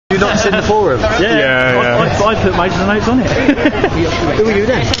not seen the forum? I put most of the notes on it. Who are you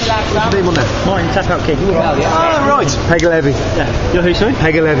then? What's your name on there? Mine, Tap Out King. Ah, right. Peggy Levy. Yeah. You're who, sorry?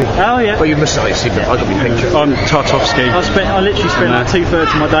 Peggy Levy. Oh, yeah. Well, you must have seen it. I got my picture. I'm Tartovsky. I literally spent like 2/3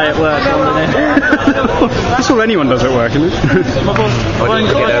 of my day at work on there. That's all anyone does at work, isn't it?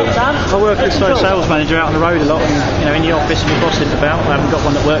 I work as a sales manager out on the road a lot, and in the office, and my boss isn't about. I haven't got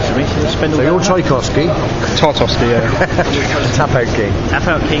one that works for me, so I spend all So you're Tchaikovsky? Tartovsky, yeah. Tap Out King. Tap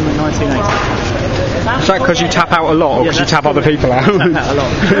Out King, 1980. Is that because you tap out a lot, or because you tap other people out? Tap out a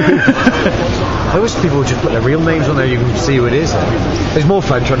lot. I wish people would just put their real names on there, you can see who it is. It's more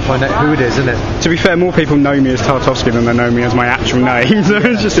fun trying to find out who it is, isn't it? To be fair, more people know me as Tartovsky than they know me as my actual name, so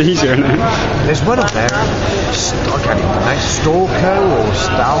it's just easier, isn't it? There's one up there, I can't even pronounce Storko or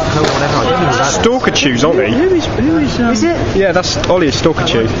Stalko or whatever, I don't know that. Stalker Chew's Ollie. Who is it? Yeah, that's Ollie is Stalker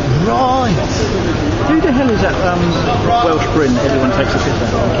Chew. Right. Who the hell is that Welsh Brin that everyone takes a piss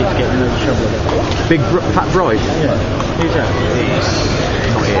out of and keeps getting in trouble with it? Big fat bride? Yeah. Who's that?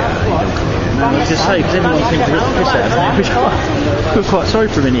 Not here, he don't come here. I was just saying, because everyone thinks he gets the piss out of him every time. I feel quite sorry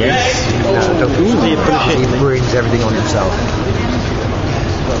for him in the end. No, don't he brings everything on himself.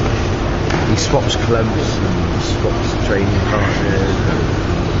 He swaps clubs and swaps training partners.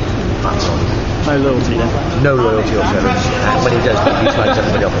 That's on. No loyalty then? No loyalty whatsoever. And when he does, he slags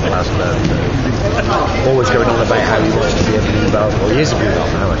everybody off at the last club. So. Always going on about how he wants to be a blue belt. Well, he is a blue belt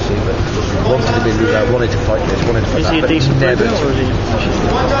now, actually, but wanted to be a blue belt, wanted to fight this, wanted to fight is that. Is he a decent blue belt, or is he?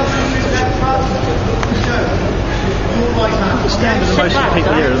 The standard of most of the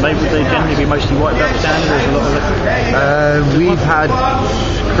people here, would they generally be mostly white belt standard, or is a lot of we've had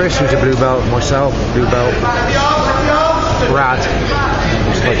Chris, who's a blue belt, myself, blue belt, Brad,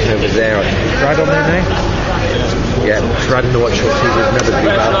 who's fighting over there. Brad on there now? Yeah, Brad in the white shorts, he was another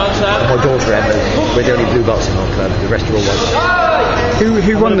blue belt. And my daughter Emma, we're the only blue belts in our club, the rest are all white.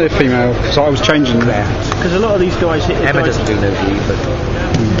 Who won the female? Because I was changing there. Because a lot of these guys hit. Emma doesn't do no gi, but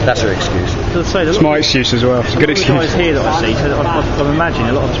that's her excuse. It's my excuse as well. It's a good excuse. The guys here that I see, I'm imagining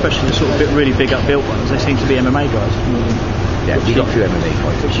a lot of, especially the sort of really big up-built ones, they seem to be MMA guys. Yeah, we got a few MMA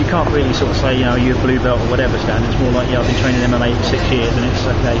fights. Which you can't really sort of say, you're a blue belt or whatever standard. It's more like, I've been training MMA for 6 years and it's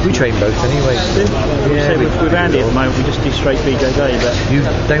okay. We train both anyway. Yeah, with Andy at the moment, we just do straight BJJ, but... You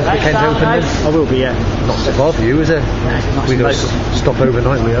don't think Kent open then? I will be, yeah. Not so far for you, is it? No, we're going to stop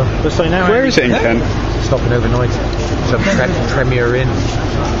overnight, we are. But so now where is it in Kent? Stopping overnight. Some Premier Inn,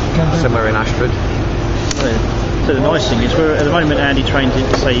 somewhere in Ashford. So the nice thing is, at the moment Andy trains over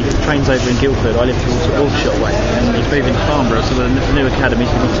in Guildford. I live towards the Aldershot way, and he's moving to Farnborough, so the new academy's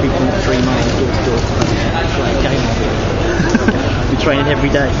going to be 2.3 miles door to door. Great game. We're training every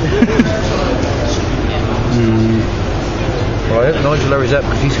day. Well, I hope Nigel hurries up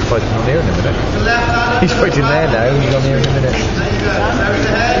because he's fighting on here in a minute. He's fighting there now, he's on here in a minute.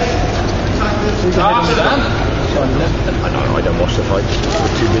 I don't watch the fights.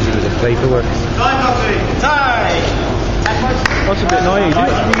 I'm too busy with the paperwork. That's a bit naive.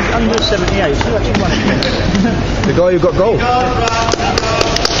 He's under 78. Who actually won it? The guy who got gold.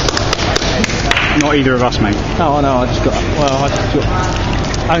 Not either of us, mate. Oh, I know. I just got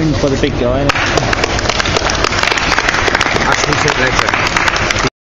owned by the big guy. Actually, sit later.